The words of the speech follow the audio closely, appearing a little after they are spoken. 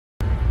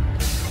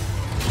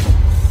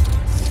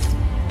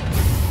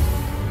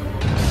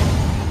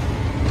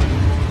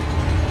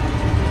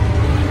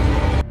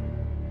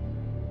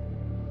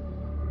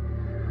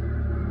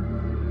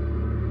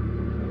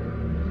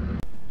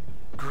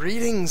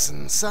Greetings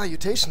and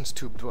salutations,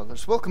 Tube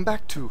Dwellers. Welcome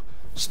back to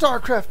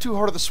Starcraft 2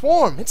 Heart of the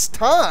Swarm. It's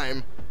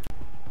time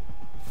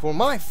for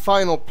my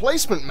final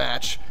placement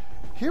match.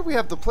 Here we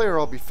have the player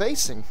I'll be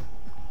facing.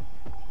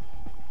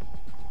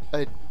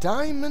 A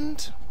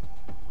Diamond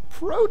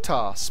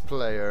Protoss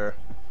player.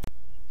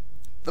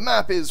 The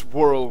map is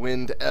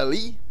Whirlwind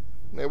LE.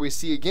 There we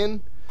see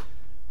again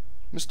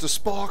Mr.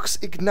 Sparks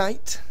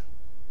Ignite,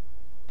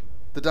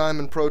 the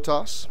Diamond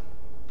Protoss.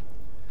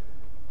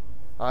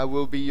 I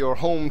will be your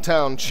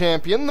hometown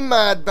champion, the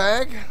Mad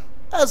Bag,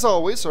 as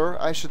always, or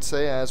I should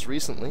say as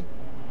recently,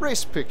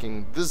 race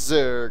picking the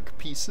Zerg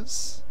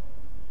pieces.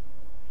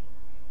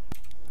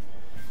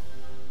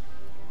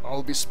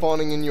 I'll be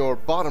spawning in your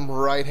bottom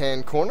right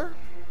hand corner.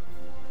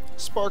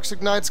 Sparks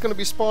Ignite's going to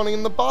be spawning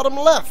in the bottom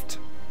left.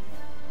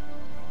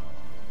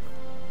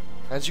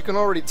 As you can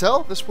already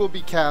tell, this will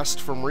be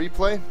cast from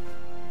replay,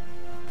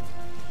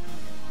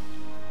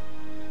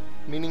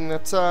 meaning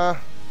that I'm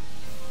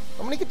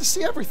going to get to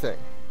see everything.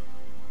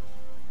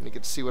 I'm going to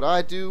get to see what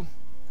I do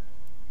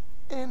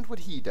and what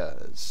he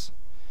does.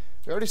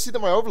 We already see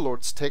that my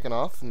Overlord's taken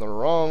off in the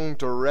wrong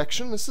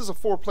direction. This is a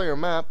 4-player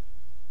map.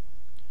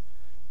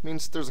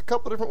 Means there's a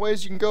couple different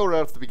ways you can go right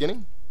at the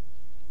beginning.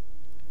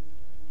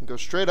 You can go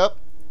straight up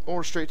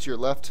or straight to your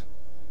left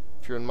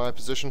if you're in my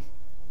position.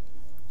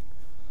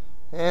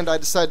 And I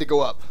decide to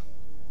go up.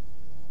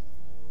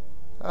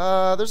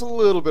 There's a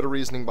little bit of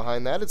reasoning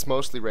behind that. It's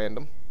mostly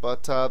random.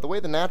 But the way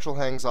the natural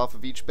hangs off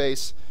of each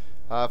base,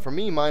 for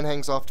me, mine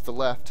hangs off to the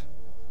left.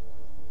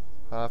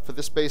 For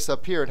this base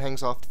up here, it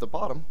hangs off to the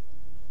bottom.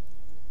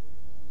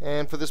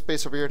 And for this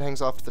base over here, it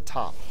hangs off to the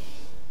top.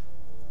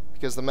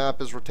 Because the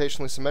map is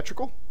rotationally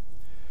symmetrical.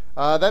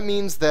 That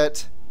means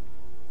that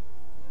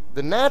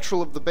the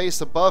natural of the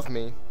base above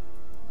me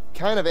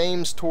kind of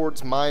aims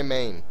towards my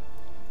main.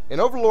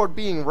 And Overlord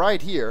being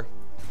right here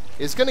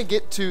is going to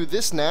get to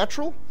this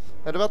natural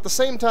at about the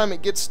same time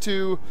it gets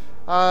to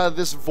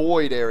this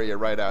void area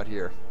right out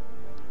here.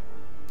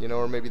 You know,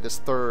 or maybe this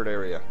third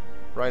area,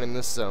 right in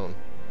this zone.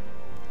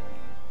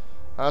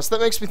 So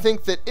that makes me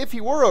think that if he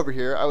were over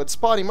here, I would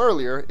spot him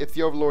earlier if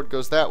the Overlord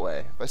goes that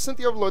way. If I sent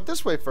the Overlord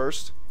this way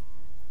first,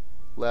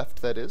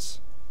 left that is,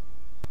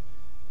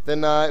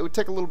 then it would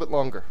take a little bit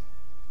longer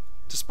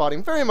to spot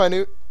him. Very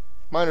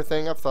minor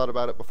thing, I've thought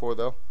about it before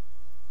though.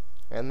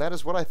 And that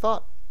is what I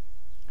thought.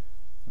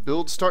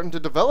 Build's starting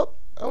to develop.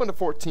 I went to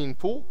 14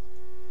 pool.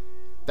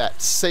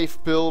 That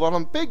safe build on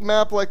a big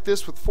map like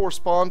this with 4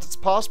 spawns, it's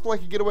possible I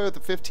could get away with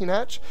a 15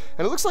 hatch,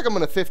 and it looks like I'm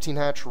going to 15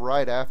 hatch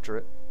right after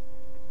it.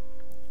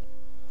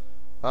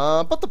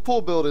 But the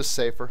pool build is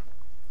safer.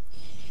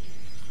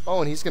 Oh,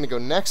 and he's going to go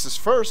Nexus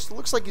first. It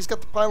looks like he's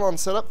got the pylon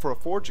set up for a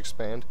Forge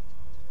expand.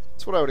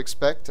 That's what I would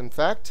expect, in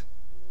fact.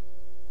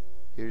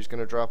 Here he's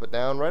going to drop it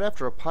down right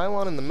after a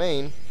pylon in the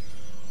main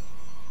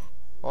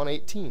on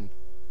 18.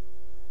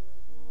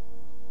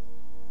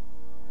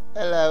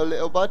 Hello,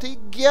 little buddy.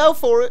 Go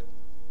for it!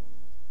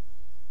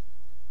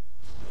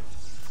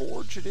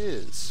 Forge it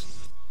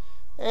is.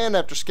 And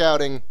after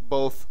scouting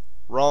both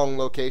wrong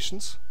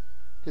locations,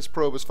 his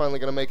probe is finally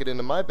going to make it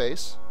into my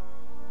base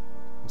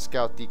and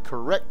scout the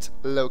correct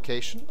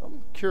location.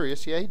 I'm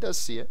curious. Yeah, he does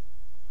see it.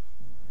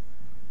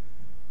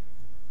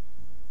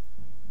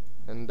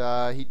 And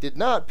he did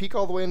not peek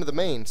all the way into the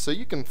main, so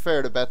you can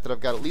fair to bet that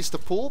I've got at least a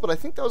pool, but I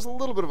think that was a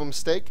little bit of a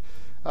mistake.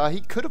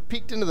 He could have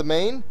peeked into the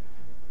main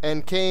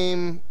and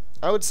came,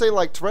 I would say,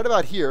 like to right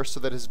about here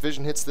so that his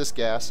vision hits this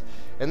gas,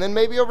 and then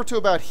maybe over to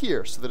about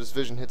here so that his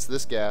vision hits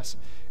this gas,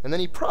 and then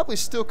he probably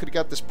still could have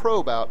got this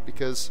probe out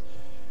because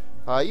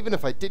even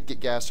if I did get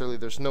gas early,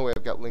 there's no way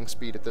I've got link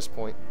speed at this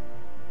point.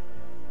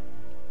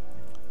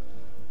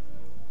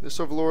 This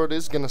Overlord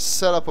is going to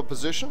set up a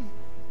position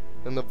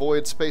in the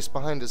void space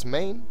behind his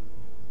main.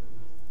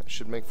 That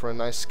should make for a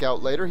nice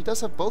scout later. He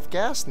does have both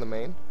gas in the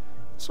main.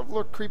 This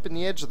Overlord creeping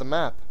the edge of the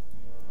map.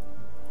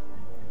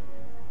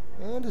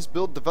 And his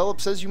build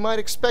develops as you might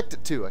expect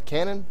it to. A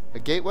cannon, a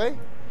gateway.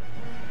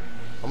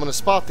 I'm going to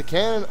spot the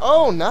cannon.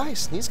 Oh,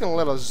 nice. And he's going to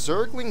let a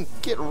Zergling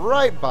get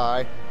right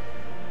by.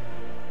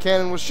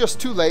 Cannon was just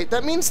too late.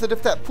 That means that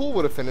if that pool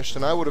would have finished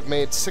and I would have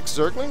made 6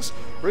 Zerglings,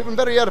 or even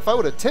better yet, if I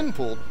would have 10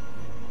 pooled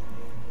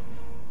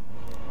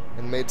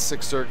and made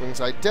 6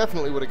 Zerglings, I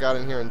definitely would have got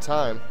in here in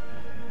time.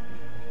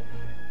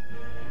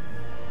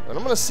 And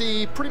I'm going to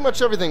see pretty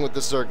much everything with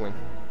this Zergling.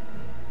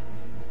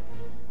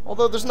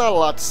 Although there's not a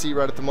lot to see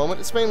right at the moment.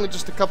 It's mainly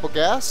just a couple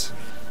gas.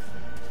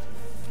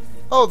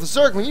 Oh, the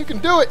Zergling, you can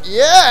do it!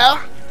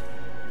 Yeah!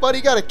 But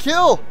he got a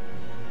kill!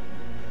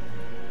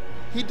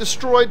 He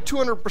destroyed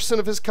 200%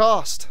 of his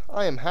cost.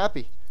 I am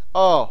happy.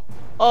 Oh.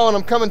 Oh, and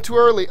I'm coming too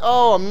early.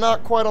 Oh, I'm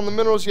not quite on the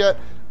minerals yet.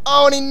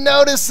 Oh, and he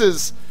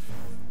notices!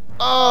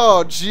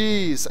 Oh,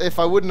 jeez. If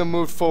I wouldn't have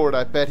moved forward,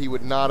 I bet he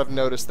would not have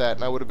noticed that,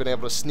 and I would have been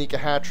able to sneak a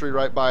hatchery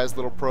right by his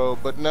little probe.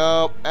 But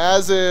no,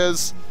 as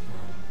is.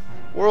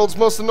 World's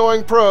most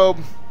annoying probe.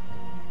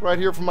 Right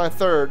here for my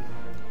third.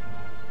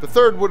 The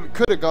third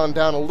could have gone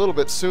down a little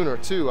bit sooner,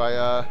 too.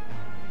 I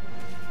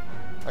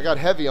got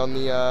heavy on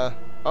the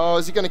Oh,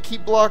 is he going to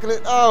keep blocking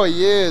it? Oh,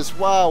 he is.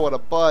 Wow, what a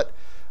butt.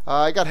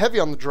 I got heavy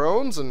on the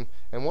drones and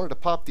wanted to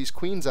pop these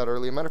queens out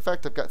early. As a matter of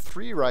fact, I've got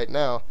 3 right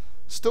now.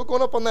 Still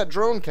going up on that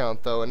drone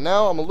count, though, and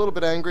now I'm a little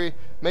bit angry,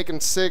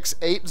 making 6,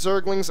 8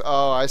 Zerglings.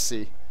 Oh, I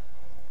see.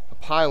 A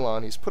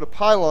pylon. He's put a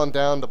pylon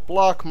down to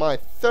block my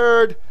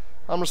 3rd.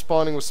 I'm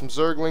responding with some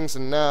Zerglings,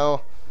 and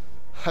now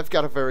I've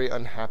got a very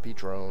unhappy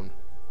drone.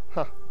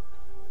 Huh.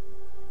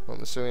 Not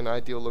necessarily an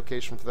ideal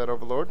location for that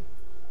Overlord.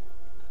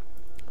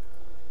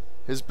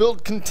 His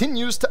build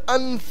continues to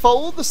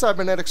unfold. The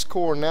cybernetics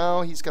core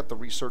now. He's got the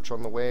research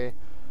on the way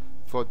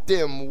for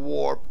dim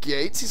warp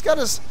gates. He's got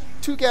his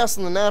 2 gas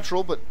in the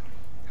natural, but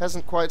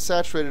hasn't quite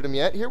saturated him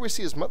yet. Here we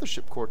see his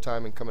mothership core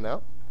timing coming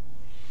out.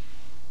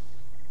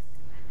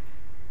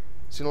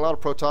 Seen a lot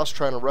of Protoss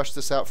trying to rush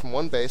this out from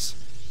one base,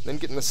 then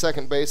getting the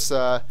second base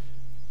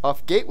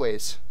off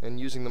gateways and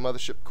using the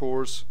mothership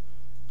cores.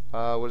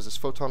 What is this?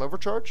 Photon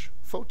overcharge?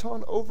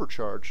 Photon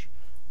overcharge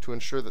to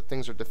ensure that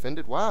things are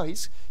defended. Wow,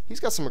 he's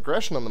got some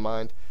aggression on the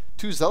mind.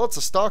 2 zealots,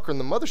 a stalker, in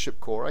the mothership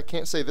core. I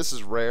can't say this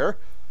is rare.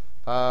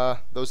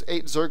 Those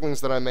 8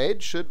 Zerglings that I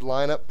made should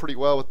line up pretty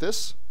well with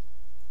this,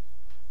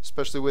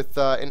 especially with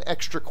an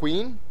extra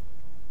queen.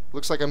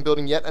 Looks like I'm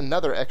building yet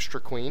another extra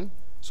queen.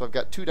 So I've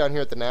got 2 down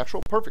here at the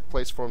natural. Perfect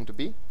place for him to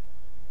be.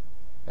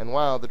 And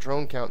wow, the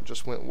drone count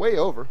just went way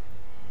over.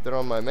 They're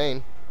on my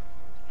main.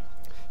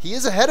 He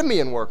is ahead of me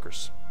in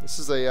workers. This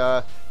is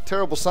a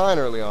terrible sign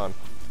early on.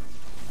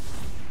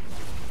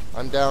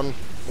 I'm down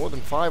more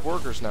than 5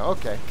 workers now.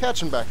 Okay,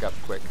 catching back up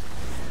quick.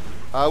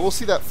 We'll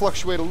see that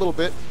fluctuate a little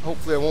bit.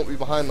 Hopefully I won't be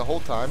behind the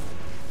whole time.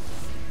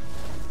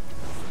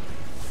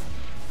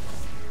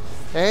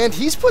 And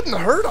he's putting the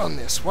hurt on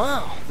this.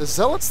 Wow. The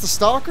zealots, the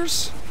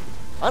stalkers.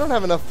 I don't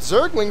have enough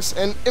Zerglings.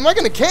 And am I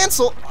going to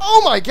cancel?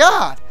 Oh my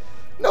god.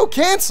 No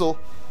cancel.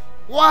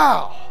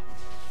 Wow.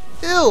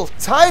 Ill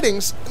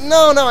tidings.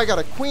 No, I got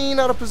a queen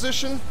out of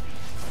position.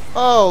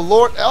 Oh,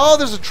 Lord. Oh,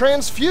 there's a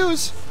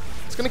transfuse.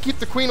 It's going to keep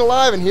the queen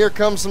alive, and here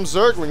comes some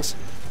Zerglings.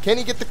 Can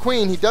he get the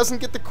queen? He doesn't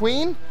get the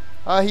queen.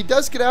 He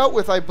does get out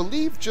with, I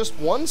believe, just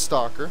 1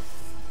 stalker.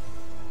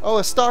 Oh,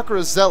 a stalker,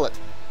 a zealot.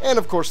 And,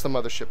 of course, the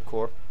mothership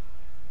core.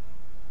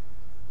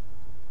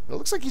 It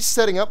looks like he's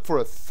setting up for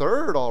a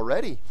 3rd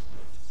already.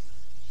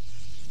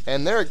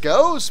 And there it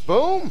goes.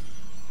 Boom.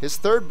 His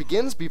 3rd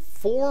begins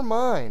before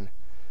mine.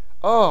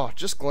 Oh,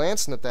 just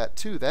glancing at that,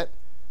 too. That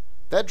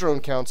drone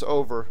count's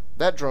over.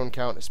 That drone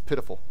count is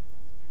pitiful.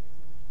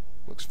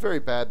 Looks very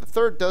bad. The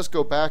 3rd does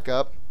go back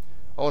up.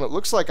 Oh, and it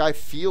looks like I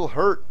feel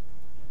hurt.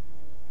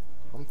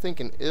 I'm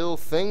thinking ill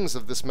things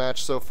of this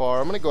match so far.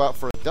 I'm going to go out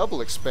for a double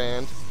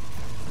expand.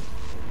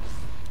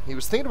 He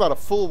was thinking about a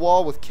full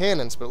wall with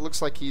cannons, but it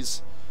looks like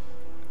he's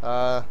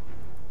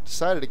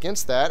decided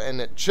against that, and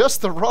at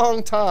just the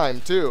wrong time,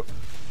 too.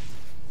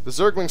 The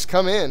Zerglings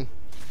come in.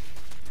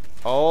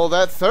 Oh,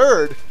 that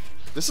 3rd.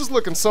 This is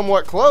looking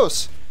somewhat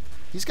close.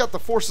 He's got the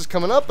forces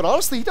coming up, but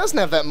honestly, he doesn't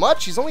have that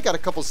much. He's only got a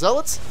couple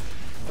zealots,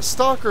 a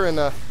stalker, and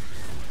a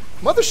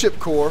mothership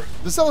core.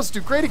 The zealots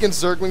do great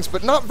against Zerglings,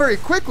 but not very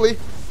quickly.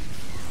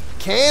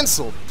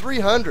 Cancelled.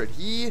 300.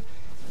 He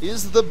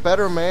is the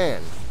better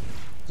man.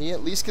 He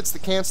at least gets the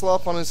cancel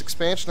off on his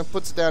expansion and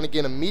puts it down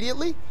again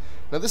immediately.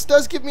 Now, this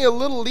does give me a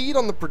little lead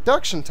on the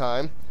production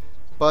time,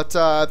 but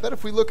I bet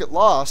if we look at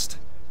lost,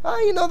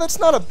 you know, that's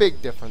not a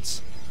big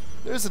difference.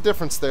 There's a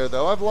difference there,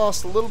 though. I've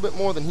lost a little bit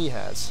more than he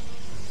has.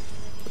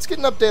 Let's get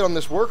an update on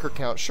this worker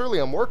count. Surely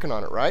I'm working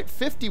on it, right?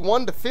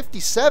 51 to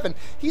 57.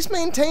 He's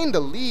maintained a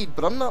lead,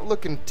 but I'm not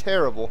looking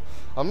terrible.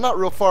 I'm not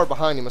real far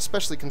behind him,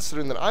 especially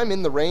considering that I'm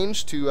in the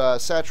range to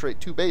saturate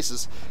 2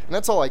 bases, and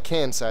that's all I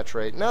can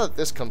saturate. Now that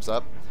this comes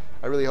up,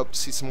 I really hope to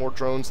see some more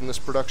drones in this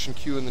production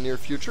queue in the near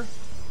future.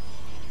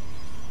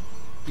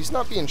 He's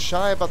not being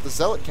shy about the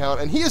zealot count,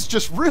 and he is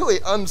just really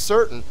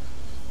uncertain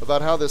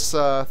about how this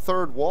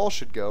 3rd wall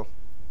should go.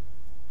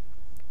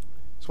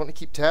 Just want to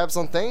keep tabs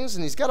on things,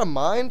 and he's got a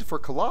mind for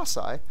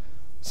Colossi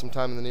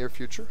sometime in the near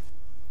future.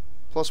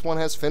 +1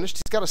 has finished.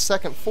 He's got a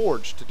 2nd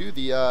forge to do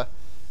the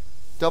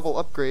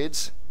double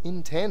upgrades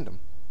in tandem.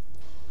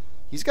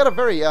 He's got a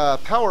very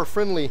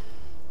power-friendly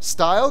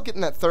style,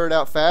 getting that 3rd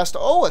out fast.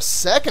 Oh, a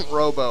 2nd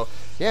robo.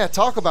 Yeah,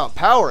 talk about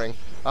powering.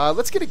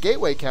 Let's get a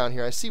gateway count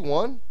here. I see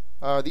 1.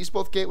 Are these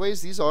both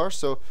gateways? These are.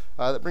 So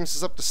that brings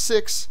us up to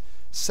 6,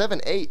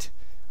 7, 8.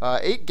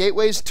 8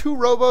 gateways, 2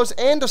 robos,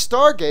 and a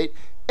Stargate,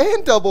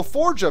 and double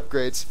forge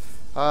upgrades.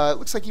 It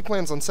looks like he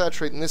plans on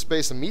saturating this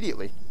base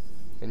immediately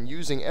and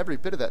using every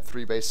bit of that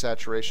 3-base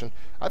saturation.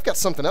 I've got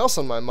something else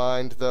on my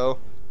mind, though.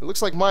 It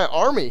looks like my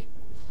army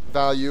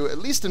value, at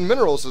least in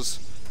minerals, is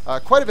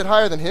quite a bit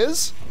higher than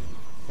his.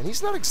 And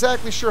he's not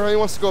exactly sure how he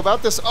wants to go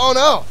about this. Oh,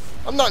 no!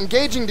 I'm not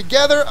engaging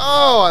together.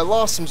 Oh, I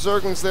lost some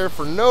Zerglings there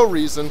for no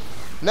reason.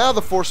 Now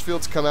the force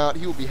fields come out.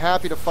 He will be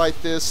happy to fight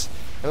this.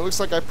 And it looks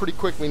like I pretty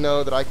quickly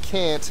know that I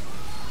can't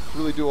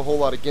really do a whole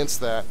lot against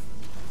that.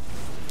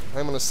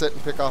 I'm going to sit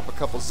and pick off a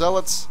couple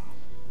zealots.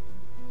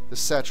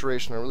 This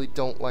saturation, I really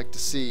don't like to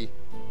see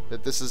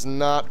that this is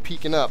not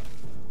peaking up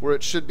where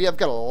it should be. I've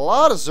got a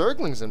lot of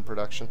Zerglings in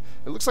production.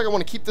 It looks like I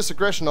want to keep this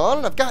aggression on,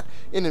 and I've got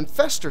an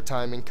infestor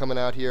timing coming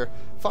out here.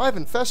 5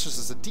 infestors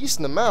is a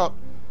decent amount.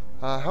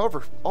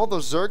 However, all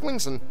those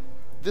Zerglings and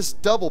this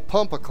double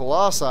pump of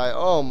Colossi,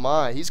 oh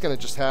my, he's going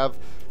to just have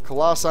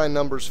Colossi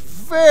numbers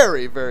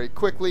very, very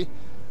quickly.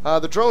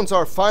 The drones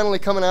are finally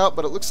coming out,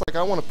 but it looks like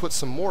I want to put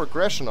some more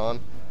aggression on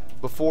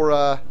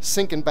before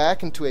sinking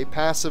back into a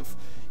passive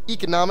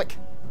economic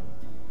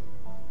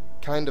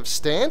kind of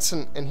stance.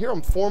 And here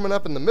I'm forming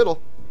up in the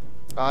middle.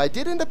 I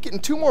did end up getting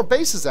 2 more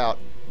bases out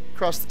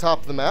across the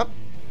top of the map.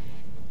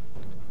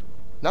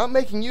 Not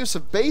making use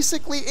of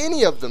basically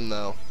any of them,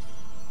 though.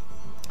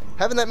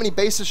 Having that many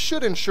bases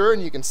should ensure,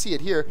 and you can see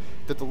it here,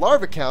 that the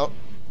larva count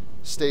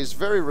stays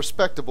very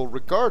respectable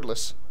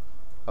regardless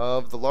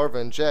of the larva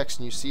injects,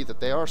 and you see that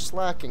they are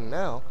slacking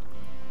now.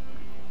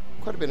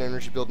 Quite a bit of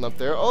energy building up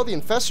there. Oh, the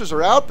infestors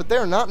are out, but they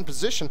are not in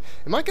position.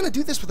 Am I going to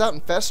do this without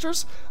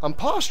infestors? I'm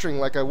posturing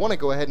like I want to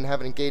go ahead and have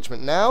an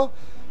engagement now,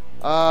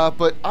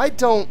 but I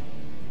don't.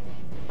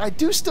 I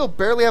do still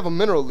barely have a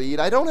mineral lead.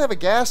 I don't have a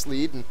gas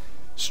lead, and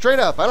straight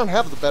up, I don't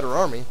have the better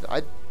army.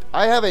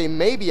 I have a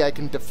maybe I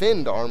can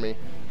defend army.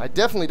 I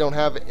definitely don't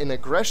have an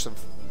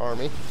aggressive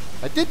army.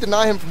 I did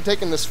deny him from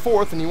taking this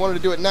 4th, and he wanted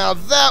to do it now.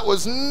 That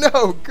was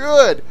no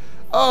good.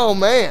 Oh,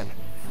 man.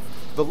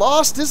 The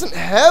loss isn't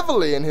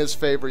heavily in his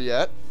favor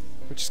yet,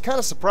 which is kind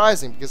of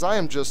surprising because I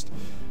am just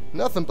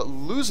nothing but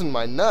losing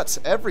my nuts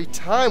every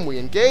time we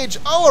engage.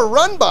 Oh, a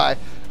run by.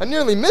 I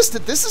nearly missed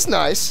it. This is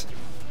nice.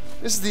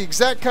 This is the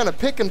exact kind of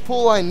pick and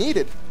pull I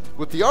needed.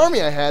 With the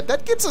army I had,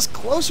 that gets us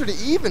closer to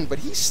even, but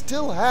he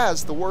still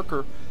has the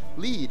worker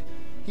lead.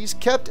 He's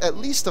kept at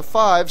least a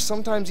 5,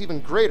 sometimes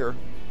even greater,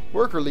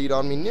 worker lead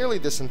on me nearly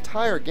this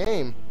entire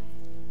game.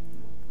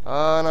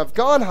 And I've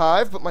gone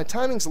hive, but my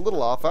timing's a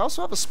little off. I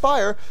also have a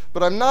spire,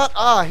 but I'm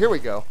not... here we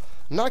go.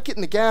 I'm not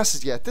getting the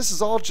gases yet. This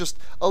is all just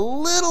a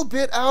little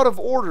bit out of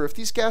order. If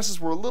these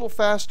gases were a little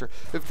faster,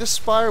 if this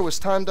spire was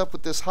timed up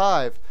with this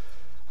hive,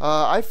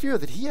 I fear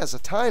that he has a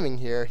timing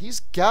here.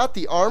 He's got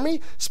the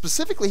army.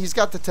 Specifically, he's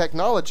got the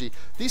technology.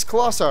 These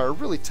colossi are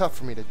really tough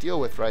for me to deal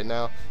with right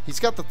now. He's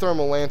got the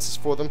thermal lances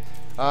for them.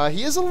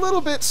 He is a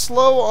little bit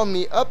slow on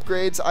the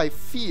upgrades, I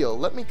feel.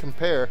 Let me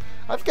compare.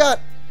 I've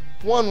got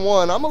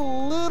 1-1. I'm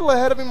a little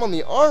ahead of him on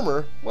the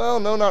armor. Well,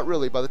 no, not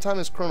really. By the time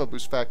his chrono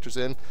boost factors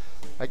in,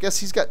 I guess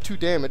he's got 2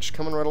 damage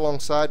coming right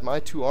alongside my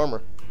 2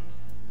 armor.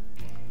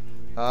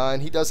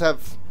 And he does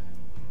have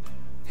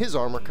his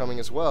armor coming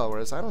as well,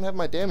 whereas I don't have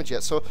my damage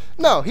yet. So,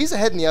 no, he's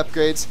ahead in the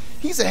upgrades.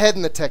 He's ahead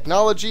in the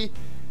technology.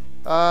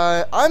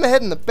 I'm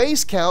ahead in the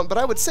base count, but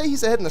I would say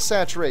he's ahead in the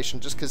saturation,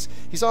 just because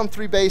he's on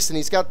 3 base and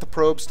he's got the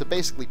probes to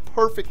basically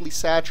perfectly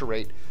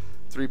saturate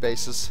 3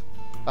 bases.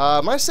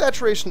 My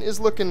saturation is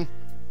looking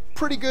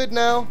pretty good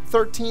now.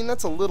 13,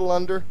 that's a little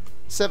under.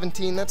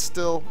 17, that's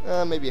still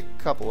maybe a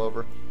couple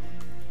over.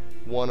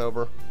 1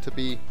 over to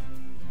be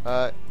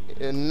a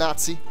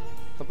Nazi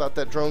about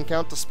that drone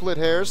count to split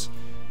hairs.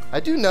 I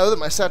do know that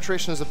my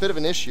saturation is a bit of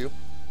an issue.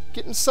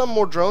 Getting some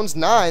more drones,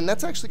 9,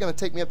 that's actually going to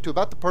take me up to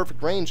about the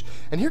perfect range.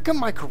 And here come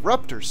my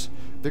corruptors.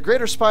 The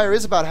Greater Spire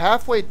is about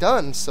halfway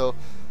done, so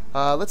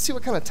let's see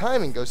what kind of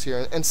timing goes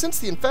here. And since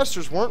the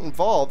infestors weren't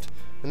involved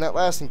in that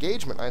last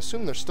engagement, I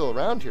assume they're still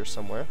around here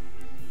somewhere.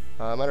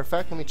 Matter of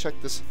fact, let me check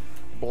this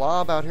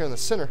blob out here in the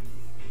center.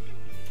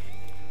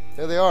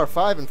 There they are,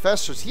 5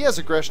 infestors. He has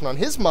aggression on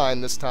his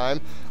mind this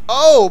time.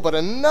 Oh, but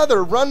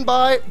another run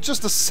by,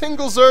 just a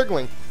single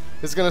Zergling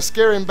is going to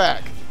scare him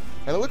back.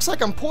 And it looks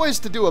like I'm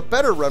poised to do a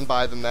better run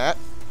by than that.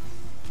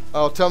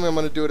 Oh, tell me I'm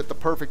going to do it at the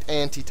perfect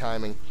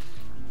anti-timing.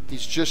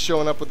 He's just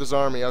showing up with his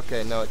army.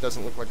 Okay, no, it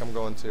doesn't look like I'm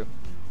going to.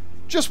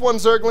 Just 1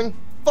 Zergling.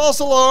 False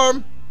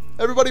alarm!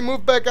 Everybody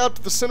move back out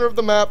to the center of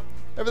the map.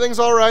 Everything's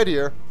alright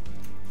here.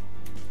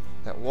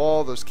 That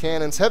wall, those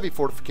cannons, heavy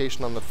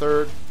fortification on the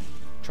 3rd.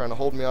 Trying to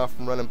hold me off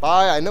from running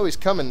by. I know he's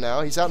coming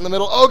now. He's out in the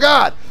middle. Oh,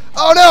 God!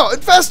 Oh, no!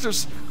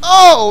 Infestors!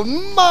 Oh,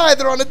 my!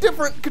 They're on a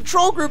different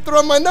control group. They're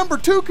on my number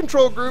 2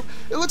 control group.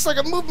 It looks like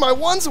I've moved my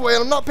 1s away,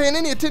 and I'm not paying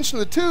any attention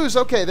to the 2s.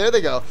 Okay, there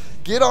they go.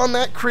 Get on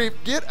that creep.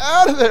 Get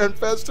out of there,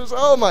 infestors.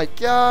 Oh, my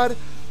God.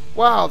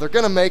 Wow, they're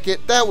going to make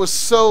it. That was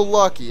so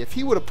lucky. If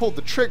he would have pulled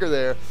the trigger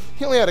there,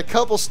 he only had a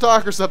couple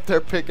stalkers up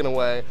there picking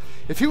away.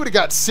 If he would have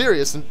got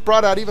serious and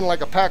brought out even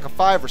like a pack of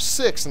 5 or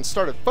 6 and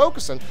started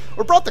focusing,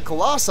 or brought the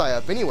Colossi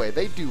up anyway,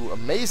 they do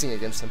amazing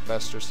against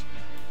infestors.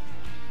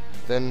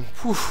 Then,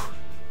 whew,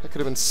 that could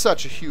have been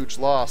such a huge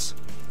loss.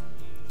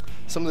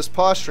 Some of this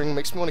posturing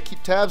makes me want to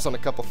keep tabs on a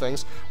couple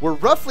things. We're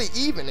roughly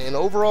even in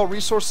overall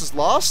resources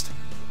lost,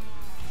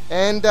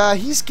 and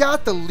he's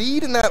got the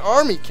lead in that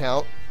army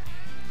count.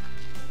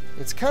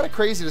 It's kind of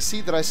crazy to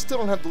see that I still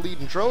don't have the lead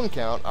in drone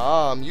count.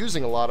 I'm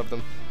using a lot of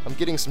them. I'm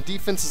getting some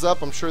defenses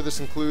up. I'm sure this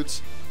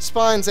includes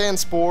spines and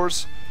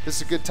spores. This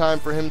is a good time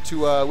for him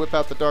to whip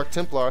out the Dark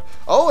Templar.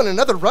 Oh, and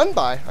another run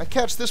by. I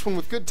catch this one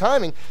with good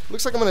timing.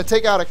 Looks like I'm going to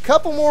take out a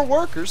couple more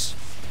workers.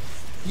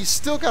 He's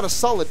still got a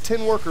solid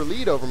 10 worker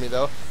lead over me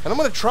though. And I'm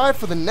going to try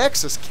for the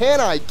Nexus. Can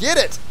I get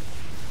it?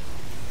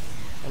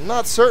 I'm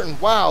not certain.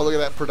 Wow, look at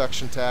that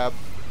production tab.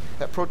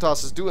 That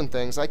Protoss is doing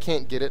things. I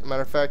can't get it.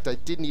 Matter of fact, I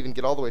didn't even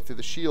get all the way through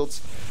the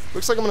shields.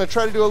 Looks like I'm going to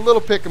try to do a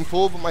little pick and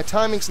pull, but my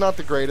timing's not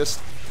the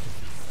greatest.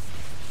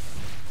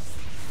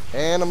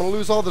 And I'm going to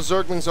lose all the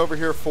Zerglings over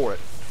here for it.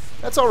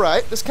 That's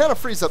alright. This kind of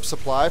frees up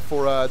supply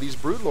for these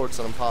Broodlords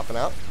that I'm popping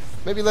out.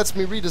 Maybe lets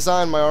me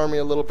redesign my army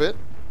a little bit.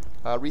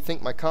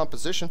 Rethink my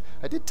composition.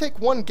 I did take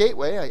one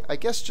gateway, I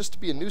guess just to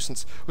be a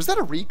nuisance. Was that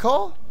a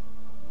recall?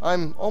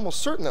 I'm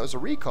almost certain that was a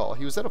recall.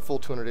 He was at a full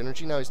 200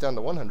 energy, now he's down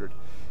to 100.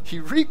 He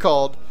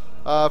recalled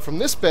from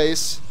this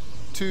base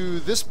to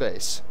this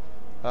base.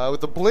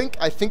 With the blink,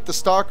 I think the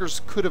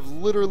Stalkers could have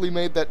literally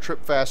made that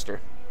trip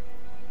faster.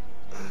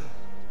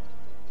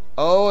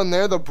 Oh, and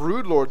there the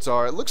Broodlords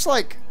are. It looks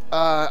like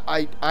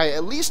I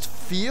at least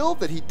feel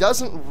that he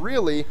doesn't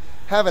really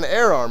have an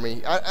air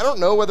army. I don't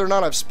know whether or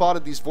not I've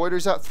spotted these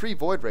Voiders out. 3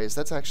 Void Rays,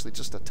 that's actually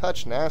just a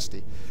touch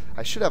nasty.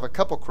 I should have a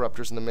couple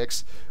Corruptors in the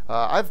mix.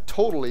 I've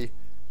totally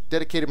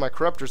dedicated my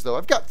Corruptors, though.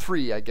 I've got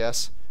 3, I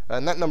guess.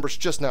 And that number's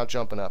just now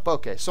jumping up.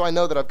 Okay, so I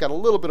know that I've got a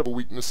little bit of a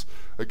weakness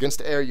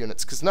against air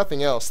units, because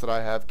nothing else that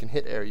I have can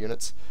hit air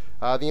units.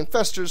 The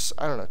Infestors,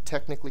 I don't know,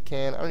 technically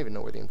can. I don't even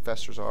know where the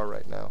Infestors are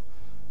right now.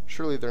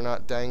 Surely they're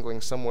not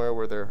dangling somewhere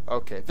where they're...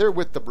 Okay, they're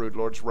with the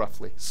Broodlords,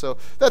 roughly. So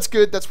that's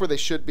good. That's where they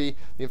should be.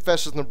 The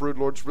Infestors and the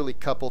Broodlords really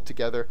couple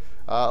together.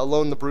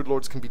 Alone, the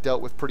Broodlords can be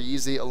dealt with pretty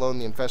easy. Alone,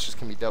 the Infestors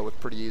can be dealt with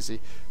pretty easy.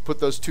 Put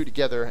those two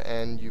together,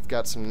 and you've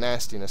got some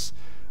nastiness.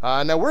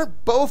 Now, we're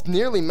both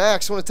nearly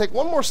max. I want to take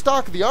one more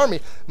stock of the army.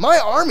 My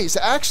army's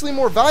actually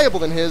more valuable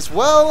than his.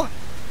 Well,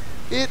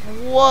 it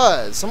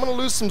was. I'm going to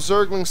lose some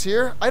Zerglings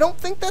here. I don't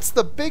think that's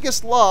the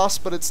biggest loss,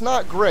 but it's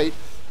not great.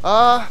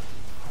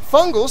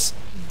 Fungals.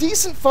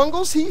 Decent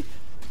Fungals. He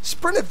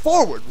sprinted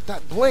forward with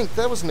that blink.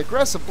 That was an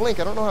aggressive blink.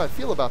 I don't know how I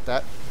feel about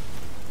that.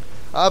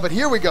 But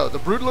here we go. The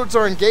Broodlords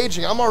are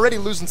engaging. I'm already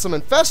losing some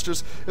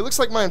Infestors. It looks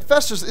like my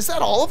Infestors... Is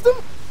that all of them?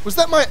 Was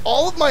that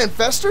all of my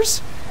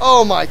Infestors?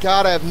 Oh my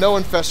god, I have no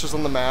Infestors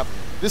on the map.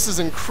 This is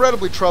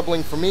incredibly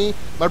troubling for me.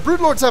 My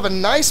Broodlords have a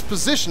nice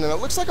position, and it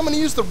looks like I'm going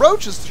to use the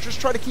Roaches to just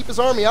try to keep his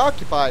army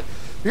occupied.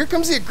 Here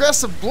comes the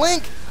aggressive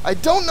blink. I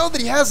don't know that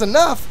he has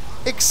enough,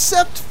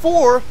 except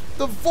for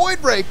the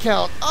Void Ray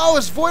count. Oh,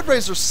 his Void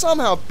Rays are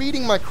somehow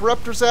beating my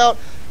Corruptors out,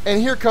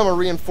 and here come a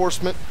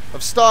reinforcement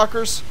of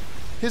Stalkers.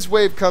 His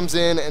wave comes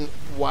in, and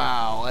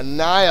wow,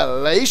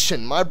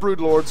 annihilation. My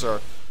Broodlords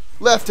are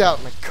left out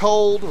in the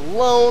cold,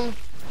 alone.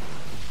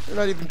 They're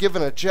not even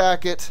given a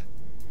jacket.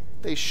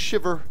 They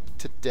shiver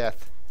to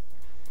death.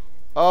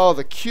 Oh,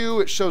 the Q,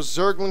 it shows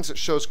Zerglings, it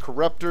shows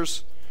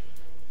Corruptors.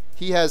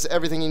 He has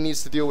everything he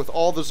needs to deal with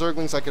all the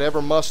Zerglings I could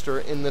ever muster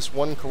in this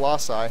one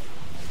Colossi.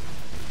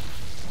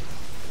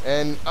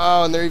 And,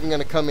 oh, and they're even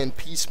going to come in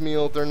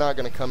piecemeal. They're not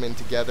going to come in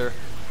together.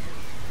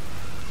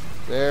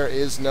 There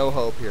is no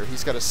hope here.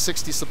 He's got a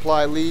 60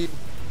 supply lead,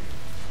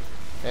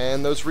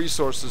 and those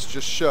resources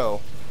just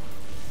show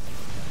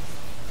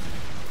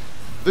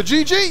the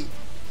GG.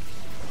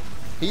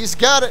 He's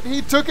got it.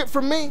 He took it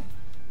from me.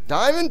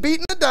 Diamond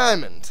beating a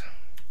diamond.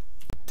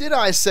 Did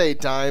I say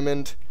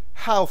diamond?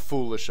 How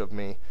foolish of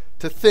me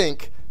to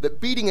think that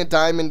beating a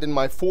diamond in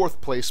my 4th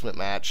placement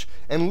match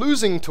and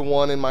losing to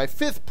one in my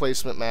 5th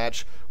placement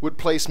match would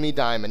place me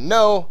diamond.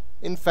 No,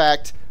 in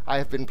fact, I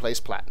have been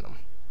placed platinum.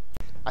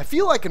 I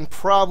feel I can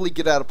probably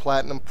get out of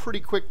platinum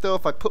pretty quick, though,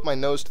 if I put my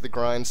nose to the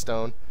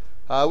grindstone,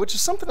 which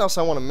is something else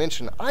I want to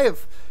mention. I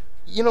have,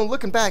 you know,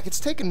 looking back, it's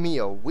taken me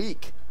a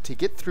week to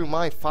get through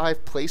my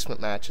 5 placement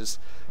matches.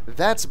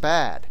 That's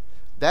bad.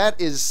 That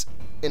is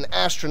an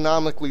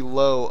astronomically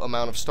low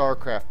amount of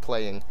Starcraft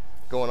playing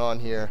going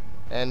on here.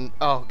 And,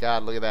 oh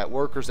god, look at that.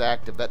 Workers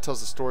active. That tells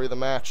the story of the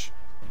match.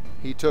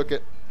 He took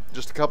it.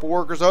 Just a couple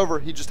workers over.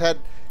 He just had,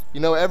 you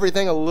know,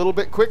 everything a little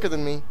bit quicker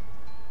than me.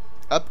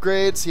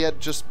 Upgrades, he had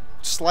just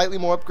slightly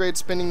more upgrade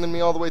spending than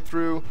me all the way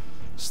through.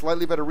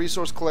 Slightly better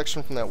resource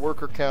collection from that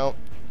worker count.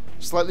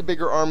 Slightly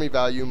bigger army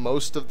value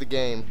most of the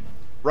game.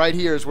 Right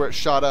here is where it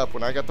shot up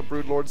when I got the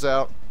Broodlords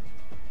out.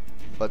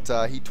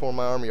 But he tore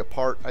my army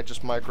apart. I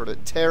just microed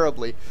it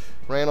terribly.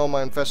 Ran all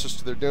my Infestors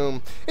to their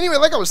doom. Anyway,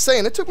 like I was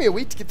saying, it took me a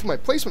week to get through my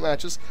placement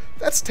matches.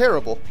 That's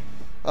terrible.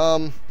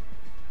 I've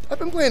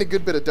been playing a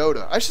good bit of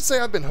Dota. I should say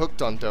I've been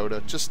hooked on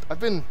Dota. I've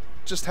been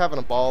just having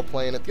a ball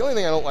playing it. The only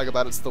thing I don't like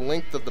about it is the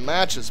length of the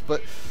matches,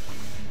 but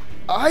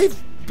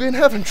I've been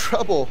having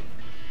trouble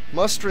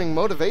mustering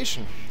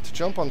motivation to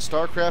jump on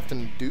Starcraft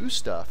and do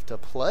stuff, to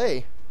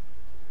play.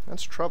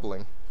 That's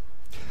troubling.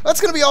 That's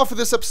going to be all for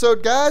this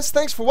episode, guys.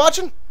 Thanks for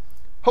watching.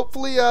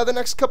 Hopefully, the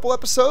next couple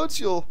episodes,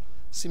 you'll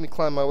see me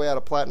climb my way out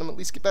of Platinum, at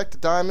least get back to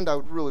Diamond. I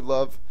would really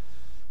love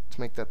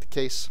to make that the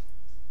case.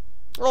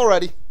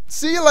 Alrighty.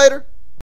 See you later.